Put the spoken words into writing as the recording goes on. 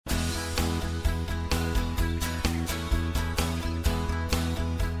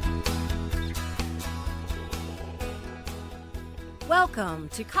Welcome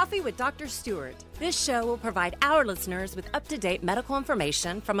to Coffee with Dr. Stewart. This show will provide our listeners with up-to-date medical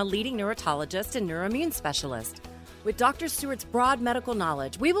information from a leading neurologist and neuroimmune specialist. With Dr. Stewart's broad medical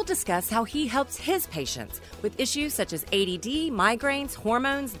knowledge, we will discuss how he helps his patients with issues such as ADD, migraines,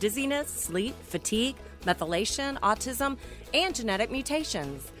 hormones, dizziness, sleep, fatigue, methylation, autism, and genetic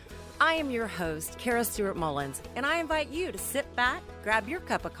mutations. I am your host, Kara Stewart Mullins, and I invite you to sit back, grab your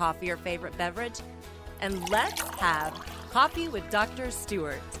cup of coffee or favorite beverage, and let's have Coffee with Dr.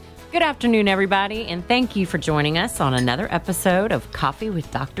 Stewart. Good afternoon, everybody, and thank you for joining us on another episode of Coffee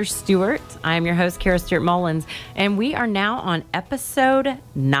with Dr. Stewart. I am your host, Kara Stewart Mullins, and we are now on episode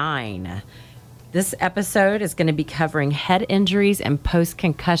 9. This episode is going to be covering head injuries and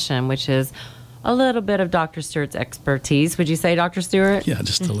post-concussion, which is a little bit of Dr. Stewart's expertise. Would you say, Dr. Stewart? Yeah,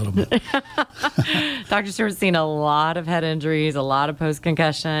 just a little bit. Dr. Stewart's seen a lot of head injuries, a lot of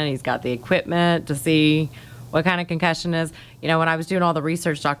post-concussion. He's got the equipment to see what kind of concussion is. You know, when I was doing all the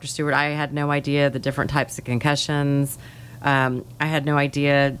research, Dr. Stewart, I had no idea the different types of concussions. I had no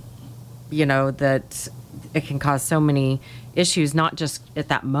idea, that it can cause so many issues, not just at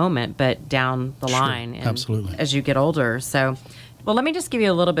that moment, but down the line. And absolutely. As you get older. So, well, let me just give you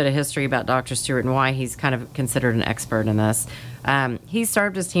a little bit of history about Dr. Stewart and why he's kind of considered an expert in this. He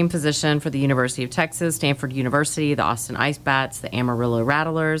served as team physician for the University of Texas, Stanford University, the Austin Ice Bats, the Amarillo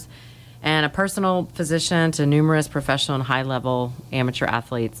Rattlers, and a personal physician to numerous professional and high-level amateur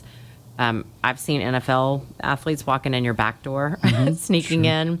athletes. I've seen NFL athletes walking in your back door, sneaking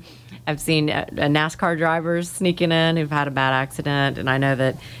in. I've seen NASCAR drivers sneaking in who've had a bad accident, and I know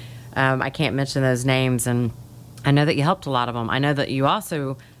that I can't mention those names, and I know that you helped a lot of them. I know that you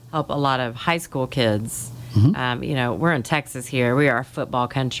also help a lot of high school kids. We're in Texas here. We are a football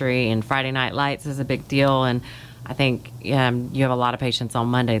country, and Friday Night Lights is a big deal, and I think you have a lot of patients on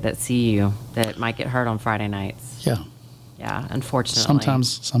Monday that see you that might get hurt on Friday nights. Yeah. Yeah, unfortunately.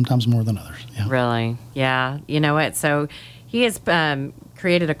 Sometimes more than others. Yeah. Really? Yeah. You know what? So he has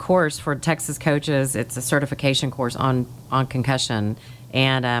created a course for Texas coaches. It's a certification course on concussion.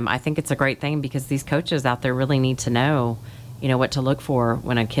 And I think it's a great thing because these coaches out there really need to know, what to look for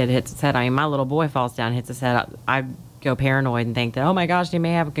when a kid hits his head. I mean, my little boy falls down, hits his head. I go paranoid and think that, oh my gosh, he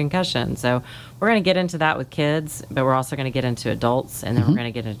may have a concussion. So we're going to get into that with kids, but we're also going to get into adults, and then we're going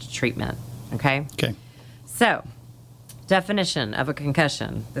to get into treatment. Okay? Okay. So, definition of a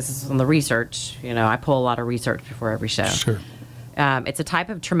concussion. This is from the research. I pull a lot of research before every show. Sure. It's a type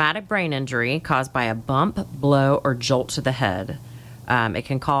of traumatic brain injury caused by a bump, blow, or jolt to the head. It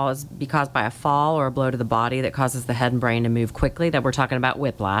can be caused by a fall or a blow to the body that causes the head and brain to move quickly. That we're talking about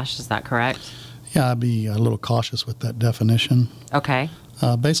whiplash. Is that correct? Yeah, I'd be a little cautious with that definition. Okay.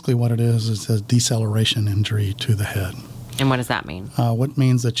 Basically what it is a deceleration injury to the head. And what does that mean? What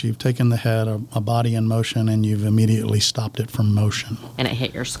means that you've taken the head, a body in motion, and you've immediately stopped it from motion. And it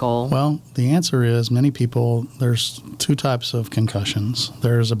hit your skull? Well, the answer is many people, there's two types of concussions.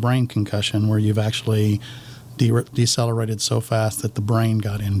 There's a brain concussion where you've actually decelerated so fast that the brain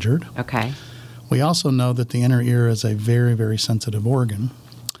got injured. Okay. We also know that the inner ear is a very, very sensitive organ,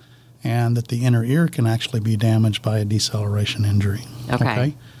 and that the inner ear can actually be damaged by a deceleration injury.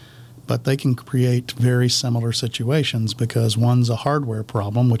 Okay. But they can create very similar situations because one's a hardware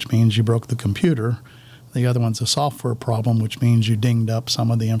problem, which means you broke the computer. The other one's a software problem, which means you dinged up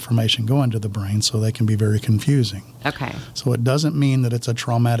some of the information going to the brain, so they can be very confusing. Okay. So it doesn't mean that it's a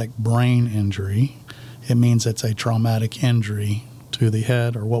traumatic brain injury. It means it's a traumatic injury to the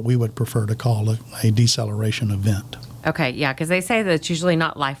head, or what we would prefer to call a deceleration event. Okay, yeah, because they say that it's usually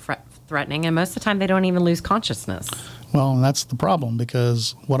not life-threatening, and most of the time they don't even lose consciousness. Well, and that's the problem,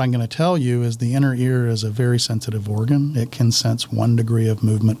 because what I'm going to tell you is the inner ear is a very sensitive organ. It can sense 1 degree of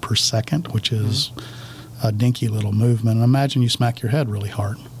movement per second, which is a dinky little movement. And imagine you smack your head really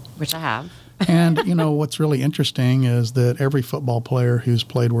hard. Which I have. And, what's really interesting is that every football player who's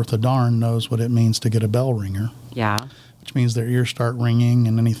played worth a darn knows what it means to get a bell ringer. Yeah. Which means their ears start ringing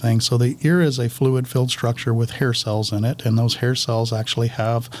and anything. So the ear is a fluid-filled structure with hair cells in it, and those hair cells actually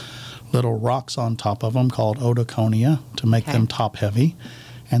have little rocks on top of them called otoconia to make them top-heavy.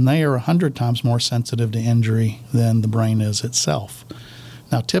 And they are 100 times more sensitive to injury than the brain is itself.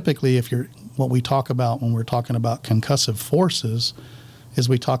 Now, typically, what we talk about when we're talking about concussive forces is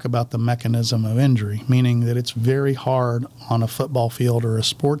we talk about the mechanism of injury, meaning that it's very hard on a football field or a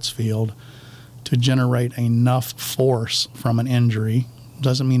sports field to generate enough force from an injury.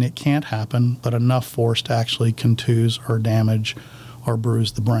 Doesn't mean it can't happen, but enough force to actually contuse or damage or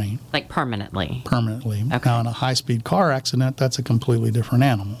bruise the brain. Like permanently? Permanently. Okay. Now, in a high-speed car accident, that's a completely different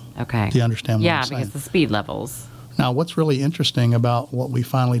animal. Okay. Do you understand what I'm saying? Yeah, because the speed levels. Now, what's really interesting about what we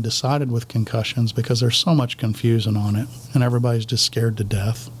finally decided with concussions, because there's so much confusion on it, and everybody's just scared to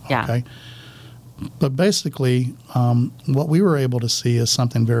death. Yeah. Okay. But basically, what we were able to see is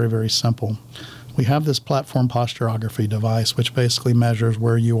something very, very simple. We have this platform posturography device, which basically measures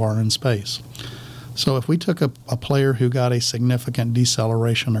where you are in space. So if we took a player who got a significant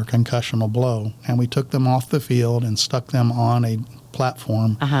deceleration or concussional blow, and we took them off the field and stuck them on a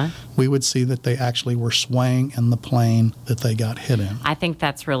platform, we would see that they actually were swaying in the plane that they got hit in. I think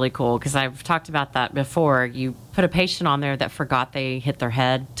that's really cool because I've talked about that before. You put a patient on there that forgot they hit their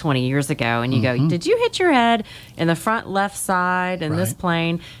head 20 years ago, and you go, did you hit your head in the front left side in this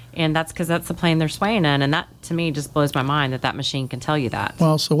plane? And that's because that's the plane they're swaying in. And that, to me, just blows my mind that machine can tell you that.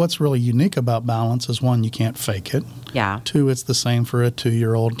 Well, so what's really unique about balance is, one, you can't fake it. Yeah. Two, it's the same for a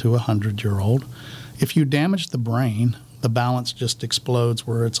 2-year-old to a 100-year-old. If you damage the brain, the balance just explodes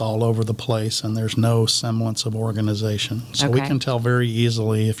where it's all over the place and there's no semblance of organization. So we can tell very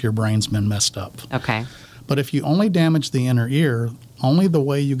easily if your brain's been messed up. Okay. But if you only damage the inner ear, only the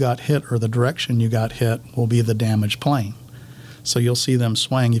way you got hit or the direction you got hit will be the damaged plane. So you'll see them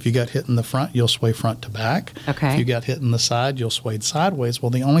swaying. If you got hit in the front, you'll sway front to back. Okay. If you got hit in the side, you'll sway sideways.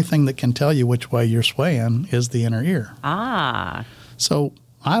 Well, the only thing that can tell you which way you're swaying is the inner ear. Ah. So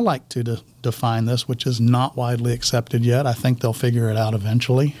I like to define this, which is not widely accepted yet. I think they'll figure it out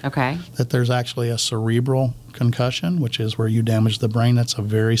eventually. Okay. That there's actually a cerebral concussion, which is where you damage the brain. That's a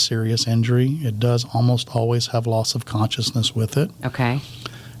very serious injury. It does almost always have loss of consciousness with it. Okay.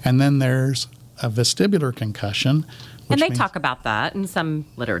 And then there's a vestibular concussion. And they talk about that in some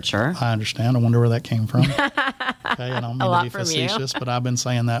literature. I understand. I wonder where that came from. Okay, I don't mean to be facetious, but I've been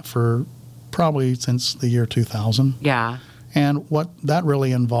saying that for probably since the year 2000. Yeah. And what that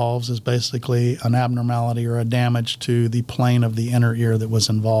really involves is basically an abnormality or a damage to the plane of the inner ear that was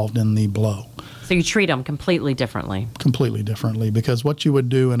involved in the blow. So you treat them completely differently. Completely differently, because what you would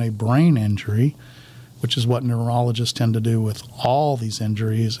do in a brain injury, which is what neurologists tend to do with all these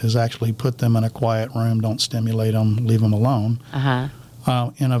injuries, is actually put them in a quiet room, don't stimulate them, leave them alone.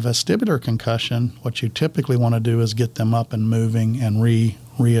 In a vestibular concussion, what you typically want to do is get them up and moving and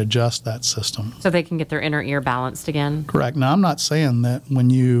readjust that system. So they can get their inner ear balanced again? Correct. Now, I'm not saying that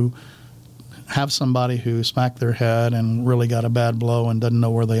when you have somebody who smacked their head and really got a bad blow and doesn't know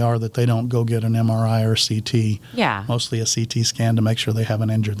where they are, that they don't go get an MRI or CT. Yeah. Mostly a CT scan to make sure they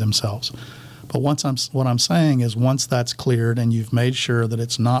haven't injured themselves. But what I'm saying is, once that's cleared and you've made sure that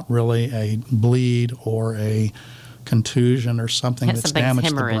it's not really a bleed or a contusion or something that's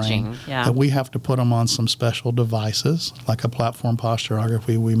damaged the brain, that we have to put them on some special devices, like a platform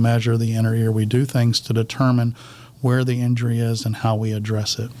posturography. We measure the inner ear. We do things to determine where the injury is and how we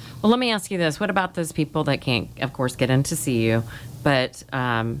address it. Well, let me ask you this. What about those people that can't, of course, get in to see you, but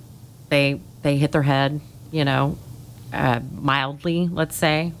they hit their head, mildly, let's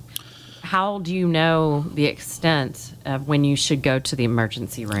say? How do you know the extent of when you should go to the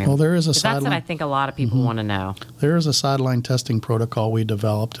emergency room? Well, there is a sideline. That's what I think a lot of people want to know. There is a sideline testing protocol we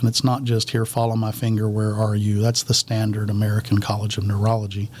developed, and it's not just here, follow my finger, where are you? That's the standard American College of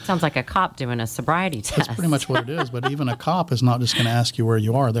Neurology. Sounds like a cop doing a sobriety test. That's pretty much what it is, but even a cop is not just going to ask you where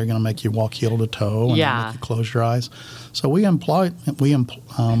you are. They're going to make you walk heel to toe and make you close your eyes. So we implemented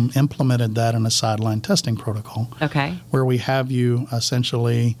that in a sideline testing protocol. Okay. Where we have you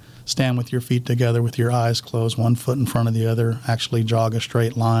essentially stand with your feet together with your eyes closed, one foot in front of the other, actually jog a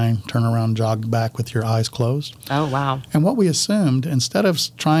straight line, turn around, jog back with your eyes closed. Oh, wow. And what we assumed, instead of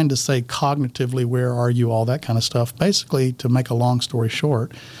trying to say cognitively, where are you, all that kind of stuff, basically, to make a long story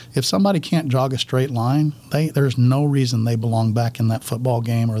short, if somebody can't jog a straight line, there's no reason they belong back in that football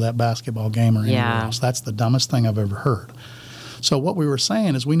game or that basketball game or anywhere else. That's the dumbest thing I've ever heard. So what we were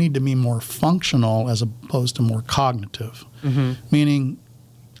saying is we need to be more functional as opposed to more cognitive, meaning,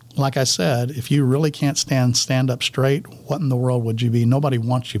 like I said, if you really can't stand up straight, what in the world would you be? Nobody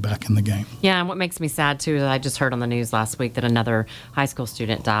wants you back in the game. Yeah, and what makes me sad, too, is I just heard on the news last week that another high school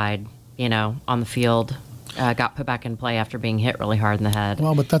student died, on the field, got put back in play after being hit really hard in the head.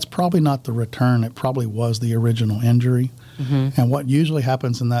 Well, but that's probably not the return. It probably was the original injury. And what usually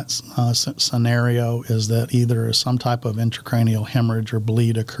happens in that scenario is that either some type of intracranial hemorrhage or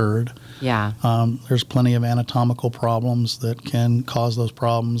bleed occurred. Yeah. There's plenty of anatomical problems that can cause those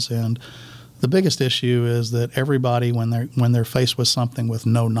problems, and the biggest issue is that everybody, when they're faced with something with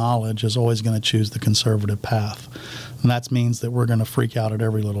no knowledge, is always going to choose the conservative path, and that means that we're going to freak out at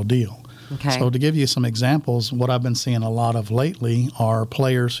every little deal. Okay. So to give you some examples, what I've been seeing a lot of lately are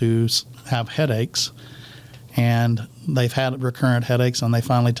players who have headaches, and they've had recurrent headaches, and they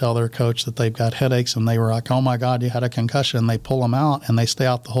finally tell their coach that they've got headaches, and they were like, oh, my God, you had a concussion. They pull them out, and they stay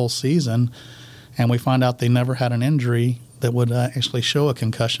out the whole season, and we find out they never had an injury that would actually show a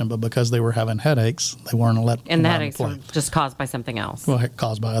concussion, but because they were having headaches, they weren't let And the headaches were just caused by something else. Well,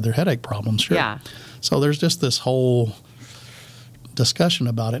 caused by other headache problems, sure. Yeah. So there's just this whole discussion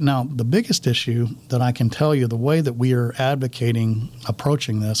about it. Now, the biggest issue that I can tell you, the way that we are advocating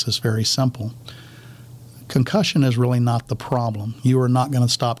approaching this is very simple. Concussion is really not the problem. You are not going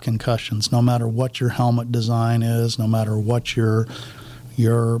to stop concussions, no matter what your helmet design is, no matter what your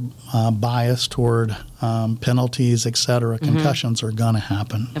bias toward penalties, et cetera. Concussions are going to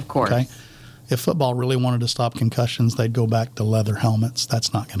happen. Of course. Okay? If football really wanted to stop concussions, they'd go back to leather helmets.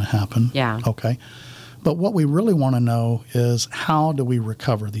 That's not going to happen. Yeah. Okay. But what we really want to know is, how do we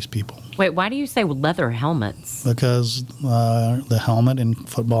recover these people? Wait, why do you say leather helmets? Because the helmet in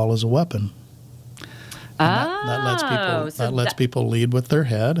football is a weapon. That lets people lead with their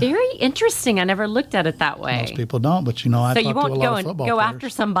head. Very interesting. I never looked at it that way. Most people don't, but I talk to a lot of football go players. after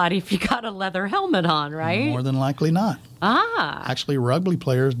somebody if you got a leather helmet on, right? More than likely not. Actually, rugby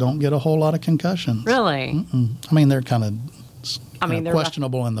players don't get a whole lot of concussions. Really? I mean, they're kind of they're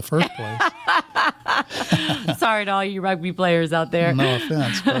questionable in the first place. Sorry to all you rugby players out there. No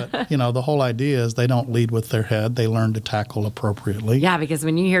offense, but the whole idea is they don't lead with their head. They learn to tackle appropriately. Yeah, because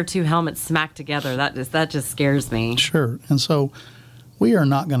when you hear two helmets smack together, that just scares me. Sure. And so we are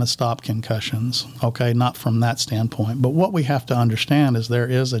not going to stop concussions, okay, not from that standpoint. But what we have to understand is there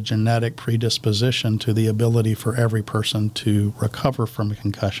is a genetic predisposition to the ability for every person to recover from a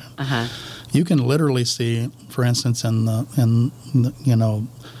concussion. You can literally see, for instance, in the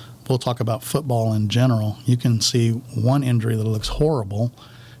we'll talk about football in general. You can see one injury that looks horrible,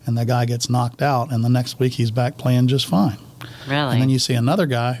 and the guy gets knocked out, and the next week he's back playing just fine. Really? And then you see another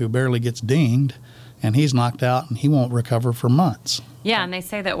guy who barely gets dinged, and he's knocked out, and he won't recover for months. Yeah, and they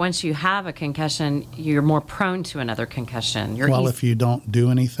say that once you have a concussion, you're more prone to another concussion. If you don't do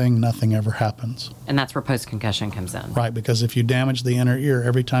anything, nothing ever happens. And that's where post-concussion comes in. Right, because if you damage the inner ear,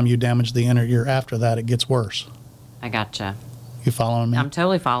 every time you damage the inner ear after that, it gets worse. I gotcha. You following me? I'm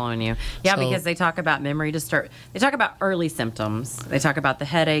totally following you. Yeah, because they talk about memory they talk about early symptoms. They talk about the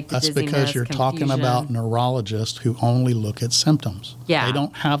headache, the dizziness, because you're confusion. talking about neurologists who only look at symptoms. Yeah. They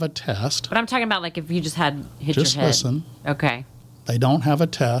don't have a test. But I'm talking about like if you just had hit Just your head. listen. Okay. They don't have a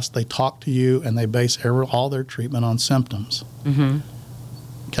test. They talk to you, and they base all their treatment on symptoms.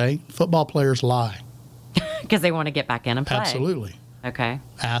 Okay? Football players lie. Because they want to get back in and play. Absolutely. Okay.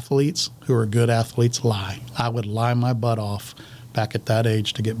 Athletes who are good athletes lie. I would lie my butt off back at that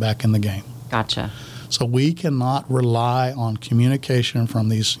age to get back in the game. Gotcha. So we cannot rely on communication from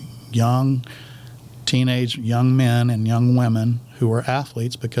these young men and young women who are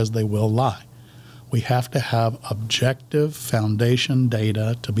athletes, because they will lie. We have to have objective foundation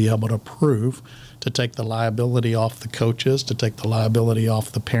data to be able to prove, to take the liability off the coaches, to take the liability off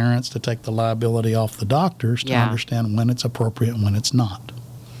the parents, to take the liability off the doctors, to understand when it's appropriate and when it's not.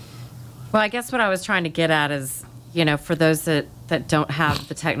 Well, I guess what I was trying to get at is, for those that don't have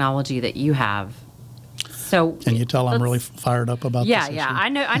the technology that you have. So can you tell I'm really fired up about this issue? Yeah. I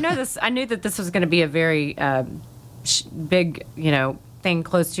know this. I knew that this was going to be a very big, thing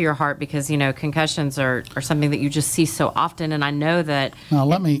close to your heart, because concussions are something that you just see so often, and I know that. Now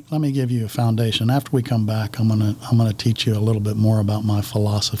let me give you a foundation. After we come back, I'm gonna teach you a little bit more about my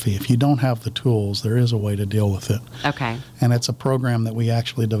philosophy. If you don't have the tools, there is a way to deal with it. Okay. And it's a program that we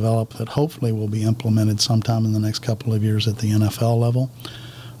actually developed that hopefully will be implemented sometime in the next couple of years at the NFL level.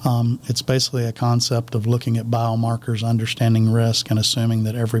 It's basically a concept of looking at biomarkers, understanding risk, and assuming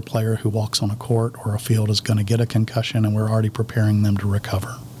that every player who walks on a court or a field is going to get a concussion, and we're already preparing them to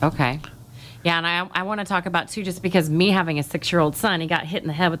recover. Okay. Yeah, and I want to talk about, too, just because me having a 6-year-old son, he got hit in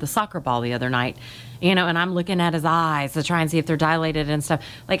the head with a soccer ball the other night, and I'm looking at his eyes to try and see if they're dilated and stuff.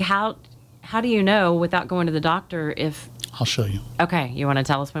 Like, how do you know without going to the doctor if... I'll show you. Okay. You want to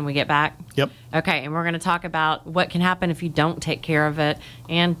tell us when we get back? Yep. Okay. And we're going to talk about what can happen if you don't take care of it,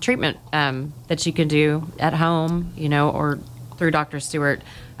 and treatment that you can do at home, or through Dr. Stewart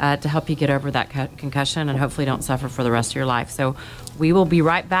to help you get over that concussion and hopefully don't suffer for the rest of your life. So we will be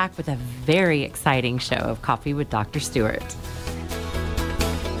right back with a very exciting show of Coffee with Dr. Stewart.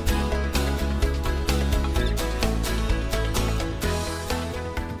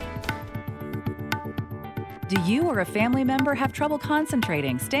 Do you or a family member have trouble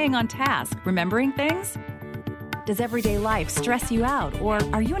concentrating, staying on task, remembering things? Does everyday life stress you out, or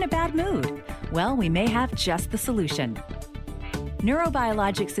are you in a bad mood? Well, we may have just the solution.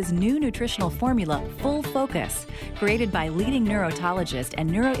 Neurobiologics' new nutritional formula, Full Focus, created by leading neurotologist and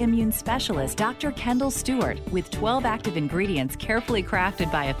neuroimmune specialist Dr. Kendall Stewart, with 12 active ingredients carefully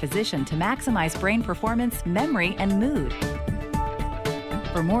crafted by a physician to maximize brain performance, memory, and mood.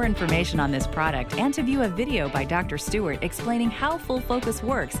 For more information on this product and to view a video by Dr. Stewart explaining how Full Focus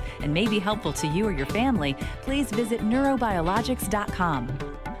works and may be helpful to you or your family, please visit neurobiologics.com.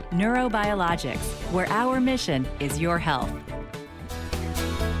 Neurobiologics, where our mission is your health.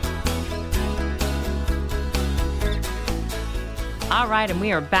 All right, and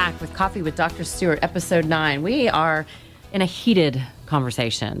we are back with Coffee with Dr. Stewart, episode 9. We are in a heated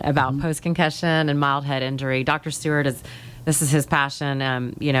conversation about post-concussion and mild head injury. Dr. Stewart this is his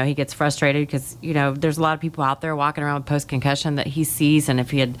passion. He gets frustrated because, there's a lot of people out there walking around with post-concussion that he sees, and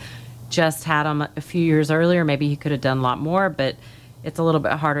if he had just had them a few years earlier, maybe he could have done a lot more, but it's a little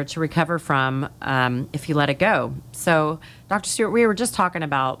bit harder to recover from if you let it go. So, Dr. Stewart, we were just talking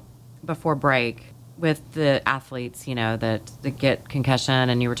about before break with the athletes, that get concussion,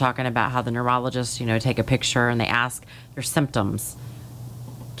 and you were talking about how the neurologists, take a picture and they ask their symptoms.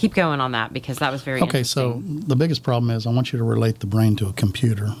 Keep going on that, because that was very interesting. Okay, so the biggest problem is I want you to relate the brain to a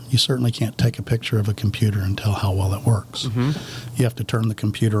computer. You certainly can't take a picture of a computer and tell how well it works. Mm-hmm. You have to turn the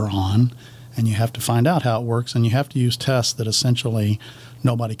computer on, and you have to find out how it works, and you have to use tests that essentially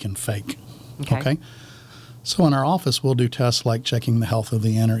nobody can fake. Okay? So in our office, we'll do tests like checking the health of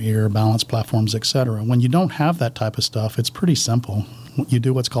the inner ear, balance platforms, etc. When you don't have that type of stuff, it's pretty simple. You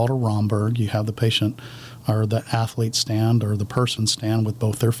do what's called a Romberg. You have the patient or the athlete stand or the person stand with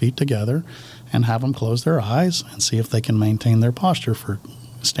both their feet together and have them close their eyes and see if they can maintain their posture for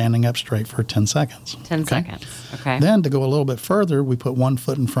standing up straight for 10 seconds. 10 seconds. Okay. Then to go a little bit further, we put one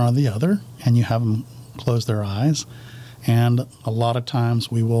foot in front of the other and you have them close their eyes. And a lot of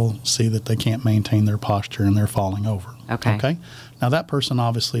times we will see that they can't maintain their posture and they're falling over. Okay. Now that person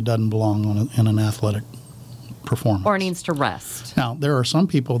obviously doesn't belong in an athletic performance. Or needs to rest. Now, there are some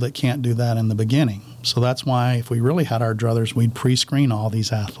people that can't do that in the beginning. So that's why if we really had our druthers, we'd pre-screen all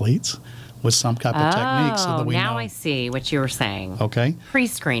these athletes with some type of technique so that we know. Now I see what you were saying. Okay.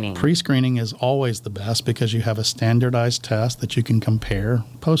 Pre-screening. Pre-screening is always the best because you have a standardized test that you can compare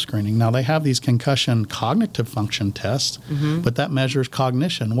post-screening. Now, they have these concussion cognitive function tests, but that measures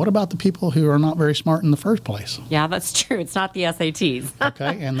cognition. What about the people who are not very smart in the first place? Yeah, that's true. It's not the SATs.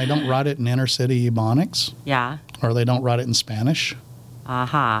 Okay, and they don't write it in inner city Ebonics. Yeah. Or they don't write it in Spanish.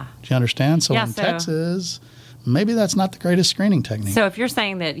 Aha. Do you understand? So yeah, in Texas, maybe that's not the greatest screening technique. So if you're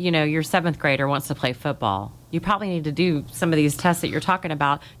saying that, your 7th grader wants to play football, you probably need to do some of these tests that you're talking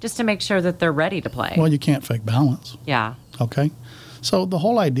about just to make sure that they're ready to play. Well, you can't fake balance. Yeah. Okay. So the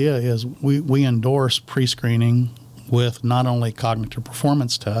whole idea is we endorse pre-screening with not only cognitive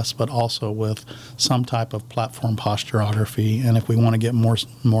performance tests, but also with some type of platform posturography. And if we want to get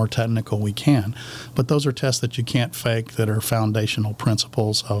more technical, we can. But those are tests that you can't fake that are foundational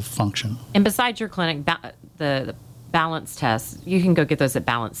principles of function. And besides your clinic, the balance tests, you can go get those at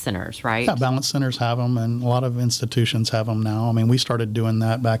balance centers, right? Yeah, balance centers have them, and a lot of institutions have them now. I mean, we started doing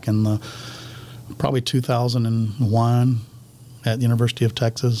that back in probably 2001 at the University of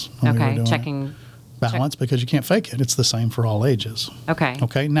Texas. When we were doing checking balance because you can't fake it. It's the same for all ages. Okay.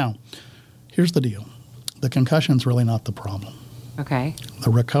 Okay, now, here's the deal. The concussion's really not the problem. Okay. The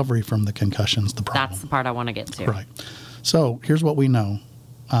recovery from the concussion's the problem. That's the part I want to get to. Right. So here's what we know.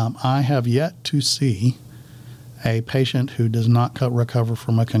 I have yet to see a patient who does not recover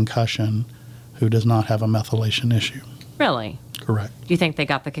from a concussion who does not have a methylation issue. Really? Correct. Do you think they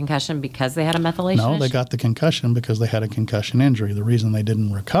got the concussion because they had a methylation issue? No, they got the concussion because they had a concussion injury. The reason they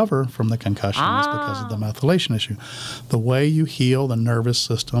didn't recover from the concussion is because of the methylation issue. The way you heal the nervous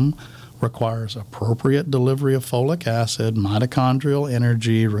system requires appropriate delivery of folic acid, mitochondrial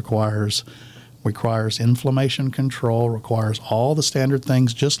energy, requires inflammation control, requires all the standard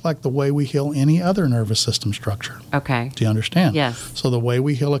things, just like the way we heal any other nervous system structure. Okay. Do you understand? Yes. So the way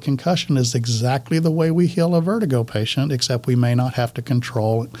we heal a concussion is exactly the way we heal a vertigo patient, except we may not have to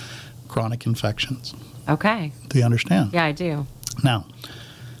control chronic infections. Okay. Do you understand? Yeah, I do. Now,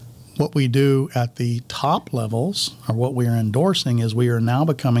 what we do at the top levels, or what we are endorsing, is we are now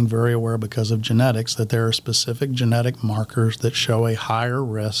becoming very aware because of genetics that there are specific genetic markers that show a higher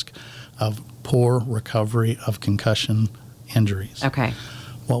risk of poor recovery of concussion injuries. Okay.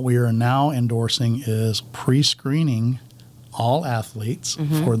 What we are now endorsing is pre-screening all athletes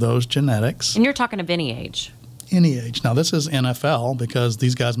for those genetics. And you're talking of any age. Any age. Now, this is NFL because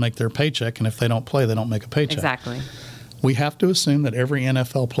these guys make their paycheck, and if they don't play, they don't make a paycheck. Exactly. We have to assume that every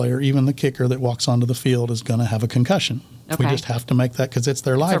NFL player, even the kicker that walks onto the field, is going to have a concussion. Okay. We just have to make that because it's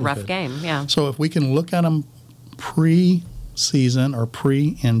their livelihood. It's a rough game, yeah. So if we can look at them pre-season or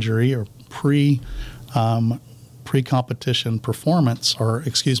pre-injury or pre-competition performance, or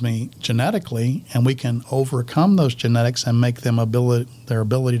genetically, and we can overcome those genetics and make them their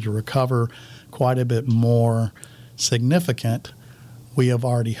ability to recover quite a bit more significant, we have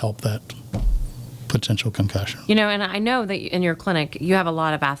already helped that potential concussion. You know, and I know that in your clinic, you have a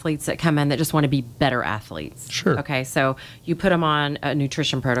lot of athletes that come in that just want to be better athletes. Sure. Okay, so you put them on a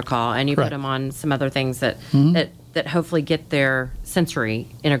nutrition protocol, and you Correct. put them on some other things that that hopefully get their sensory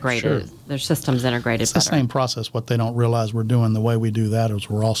integrated, Sure. their systems integrated It's better. the same process. What they don't realize we're doing, the way we do that is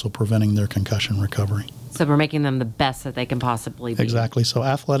we're also preventing their concussion recovery. So we're making them the best that they can possibly be. Exactly. So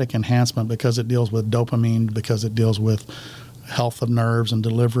athletic enhancement, because it deals with dopamine, because it deals with health of nerves and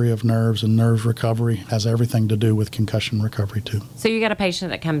delivery of nerves and nerve recovery, has everything to do with concussion recovery too. So you got a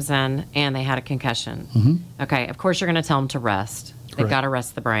patient that comes in and they had a concussion. Okay, of course you're going to tell them to rest. They've Correct. got to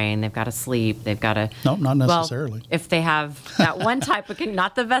rest the brain. They've got to sleep. They've got to. No, not necessarily. Well, if they have that one type of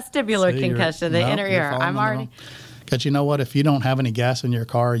not the vestibular See, you're- concussion, the no, inner you're ear. following I'm the already. wrong- Because you know what? If you don't have any gas in your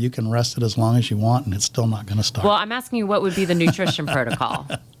car, you can rest it as long as you want, and it's still not going to start. Well, I'm asking you what would be the nutrition protocol.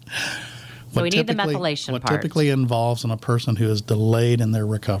 So we need the methylation what part. typically involves in a person who is delayed in their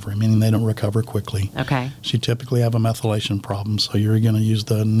recovery, meaning they don't recover quickly. Okay. So you typically have a methylation problem. So you're going to use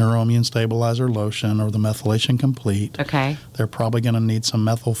the neuroimmune stabilizer lotion or the methylation complete. Okay. They're probably going to need some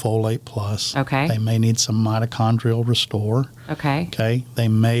methylfolate plus. Okay. They may need some mitochondrial restore. Okay. Okay. They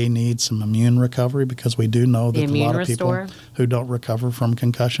may need some immune recovery, because we do know that a immune lot of restore? people who don't recover from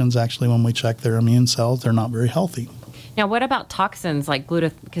concussions, actually, when we check their immune cells, they're not very healthy. Now, what about toxins like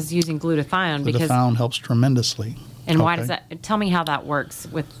because using glutathione? Glutathione helps tremendously. And why Okay. does that? Tell me how that works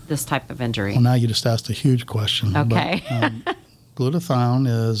with this type of injury. Well, now you just asked a huge question. Okay. But, glutathione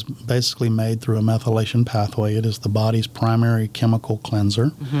is basically made through a methylation pathway. It is the body's primary chemical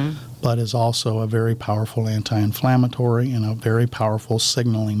cleanser, but is also a very powerful anti-inflammatory and a very powerful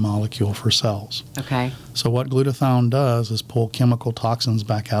signaling molecule for cells. Okay. So what glutathione does is pull chemical toxins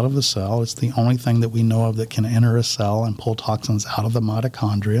back out of the cell. It's the only thing that we know of that can enter a cell and pull toxins out of the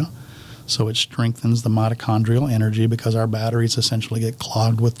mitochondria. So it strengthens the mitochondrial energy, because our batteries essentially get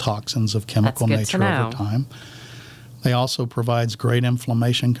clogged with toxins of chemical That's good to nature know. over time. They also provides great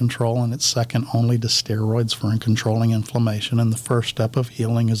inflammation control, and it's second only to steroids for controlling inflammation. And the first step of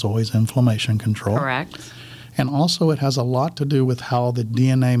healing is always inflammation control. Correct. And also it has a lot to do with how the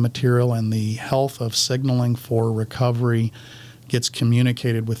DNA material and the health of signaling for recovery gets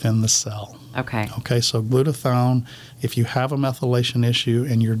communicated within the cell. Okay. Okay, so glutathione, if you have a methylation issue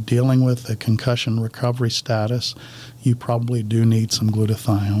and you're dealing with a concussion recovery status, you probably do need some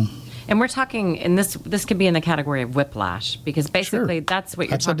glutathione. And we're talking, and this could be in the category of whiplash, because basically Sure. that's what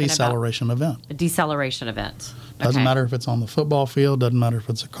you're That's a talking about. deceleration event. A deceleration event. Doesn't Okay. matter if it's on the football field, doesn't matter if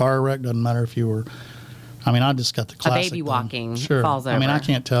it's a car wreck, doesn't matter if you were, I mean, I just got the classic baby thing. walking Sure. falls I mean, I over.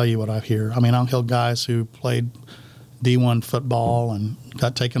 can't tell you what I hear. I mean, I'll hear guys who played D1 football and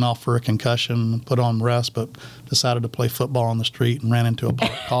got taken off for a concussion, put on rest, but decided to play football on the street and ran into a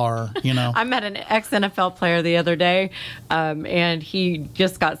parked car, you know. I met an ex-NFL player the other day, and he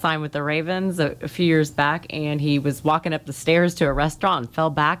just got signed with the Ravens a few years back, and he was walking up the stairs to a restaurant and fell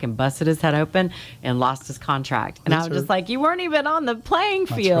back and busted his head open and lost his contract. And I That's was just right. like, you weren't even on the playing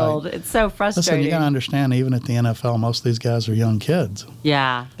That's field. right. It's so Listen, frustrating. you got to understand, even at the NFL, most of these guys are young kids.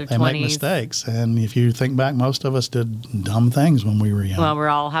 Yeah, they're They 20s. make mistakes. And if you think back, most of us did dumb things when we were young. Well, we're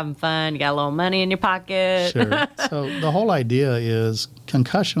all having fun. You got a little money in your pocket. Sure. So the whole idea is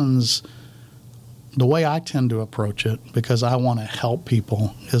concussions, the way I tend to approach it, because I want to help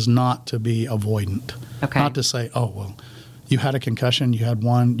people, is not to be avoidant. Okay. Not to say, oh, well, you had a concussion, you had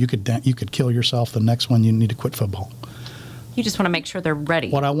one, you could kill yourself, the next one you need to quit football. You just want to make sure they're ready.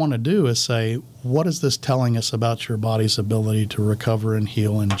 What I want to do is say, what is this telling us about your body's ability to recover and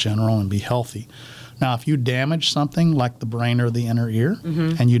heal in general and be healthy? Now, if you damage something like the brain or the inner ear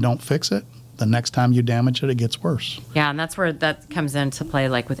and you don't fix it, the next time you damage it, it gets worse. Yeah, and that's where that comes into play,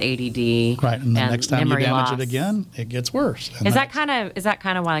 like with ADD. Right, and the next time you memory damage loss. it again, it gets worse. And Is that kind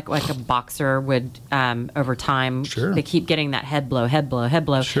of like a boxer would over time? Sure. They keep getting that head blow.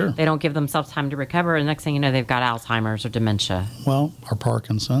 Sure. They don't give themselves time to recover, and next thing you know, they've got Alzheimer's or dementia. Well, or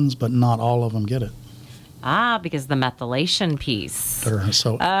Parkinson's, but not all of them get it. Because the methylation piece. There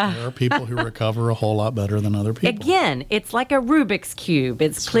are people who recover a whole lot better than other people. Again, it's like a Rubik's Cube.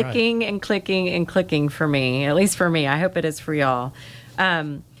 It's That's clicking and clicking and clicking for me, at least for me. I hope it is for y'all.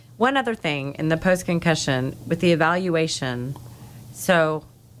 One other thing in the post-concussion with the evaluation. So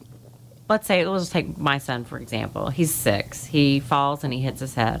let's just take my son, for example. He's 6. He falls and he hits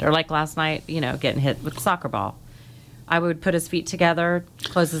his head. Or like last night, getting hit with a soccer ball. I would put his feet together,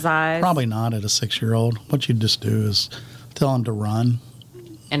 close his eyes. Probably not at a 6-year-old. What you just do is tell him to run.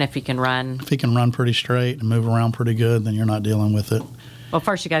 And if he can run. If he can run pretty straight and move around pretty good, then you're not dealing with it. Well,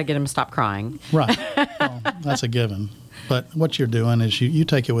 first you got to get him to stop crying. Right. Well, that's a given. But what you're doing is you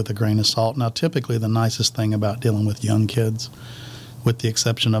take it with a grain of salt. Now, typically the nicest thing about dealing with young kids with the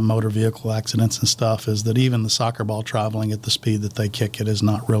exception of motor vehicle accidents and stuff, is that even the soccer ball traveling at the speed that they kick it is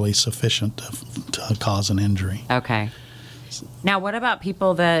not really sufficient to cause an injury. Okay. Now, what about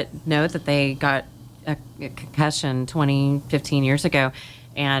people that know that they got a concussion 20, 15 years ago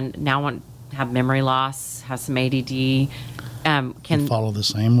and now have memory loss, have some ADD? Can follow the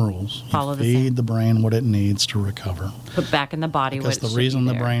same rules. Feed the brain what it needs to recover. Put back in the body what it should be. Because the reason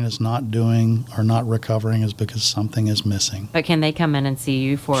the brain is not doing or not recovering is because something is missing. But can they come in and see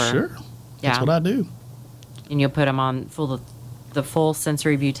you for? Sure. That's what I do. And you'll put them on the full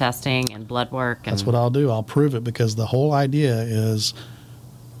sensory view testing and blood work. That's what I'll do. I'll prove it, because the whole idea is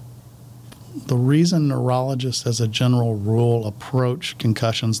the reason neurologists, as a general rule, approach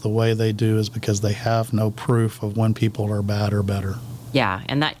concussions the way they do is because they have no proof of when people are bad or better. Yeah,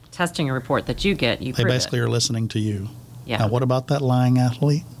 and that testing report that you get, they basically are listening to you. Yeah. Now, what about that lying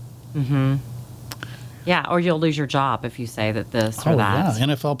athlete? Mm-hmm. Yeah, or you'll lose your job if you say that this or that. Yeah,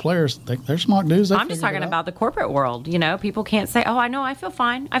 NFL players, they're smart dudes. I'm just talking about the corporate world. You know, people can't say, "Oh, I know, I feel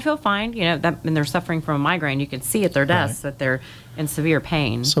fine. I feel fine." You know, and they're suffering from a migraine. You can see at their desks that they're in severe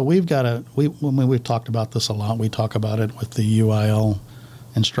pain. So we've talked about this a lot. We talk about it with the UIL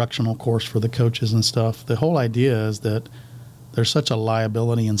instructional course for the coaches and stuff. The whole idea is that there's such a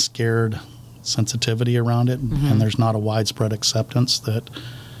liability and scared sensitivity around it, and there's not a widespread acceptance that,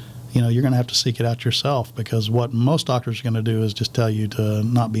 you know, you're going to have to seek it out yourself, because what most doctors are going to do is just tell you to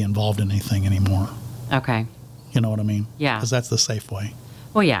not be involved in anything anymore. Okay. You know what I mean? Yeah. Because that's the safe way.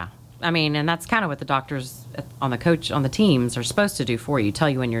 Well, yeah. I mean, and that's kind of what the doctors on the teams are supposed to do for you. Tell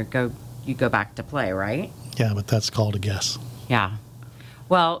you when you go back to play, right? Yeah, but that's called a guess. Yeah.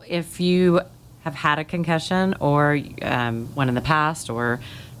 Well, if you have had a concussion or one in the past or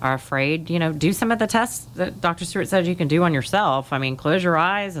are afraid, you know, do some of the tests that Dr. Stewart said you can do on yourself. I mean, close your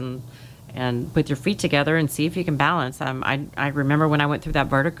eyes and put your feet together and see if you can balance. I remember when I went through that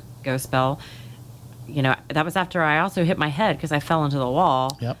vertigo spell, you know, that was after I also hit my head because I fell into the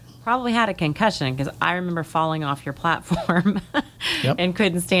wall. Yep. Probably had a concussion because I remember falling off your platform and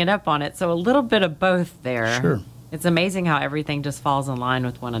couldn't stand up on it. So a little bit of both there. Sure. It's amazing how everything just falls in line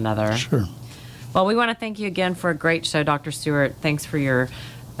with one another. Sure. Well, we want to thank you again for a great show, Dr. Stewart. Thanks for your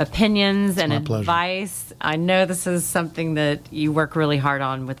opinions and advice. Pleasure. I know this is something that you work really hard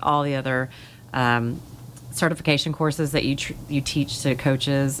on with all the other certification courses that you teach to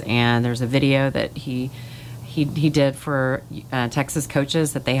coaches, and there's a video that he did for Texas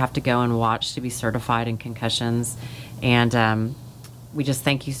coaches that they have to go and watch to be certified in concussions. And we just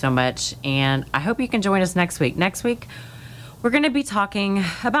thank you so much, and I hope you can join us next week. Next week, we're going to be talking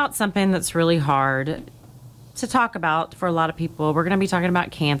about something that's really hard to talk about for a lot of people. We're going to be talking about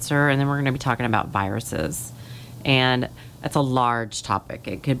cancer, and then we're going to be talking about viruses. And that's a large topic.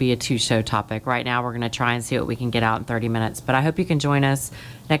 It could be a 2-show topic. Right now, we're going to try and see what we can get out in 30 minutes. But I hope you can join us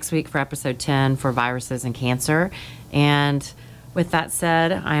next week for episode 10 for viruses and cancer. And with that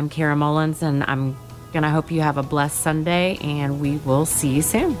said, I'm Kara Mullins, and I'm going to hope you have a blessed Sunday, and we will see you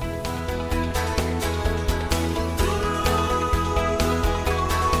soon.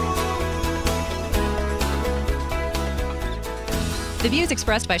 The views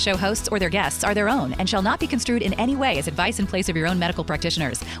expressed by show hosts or their guests are their own and shall not be construed in any way as advice in place of your own medical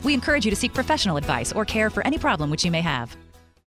practitioners. We encourage you to seek professional advice or care for any problem which you may have.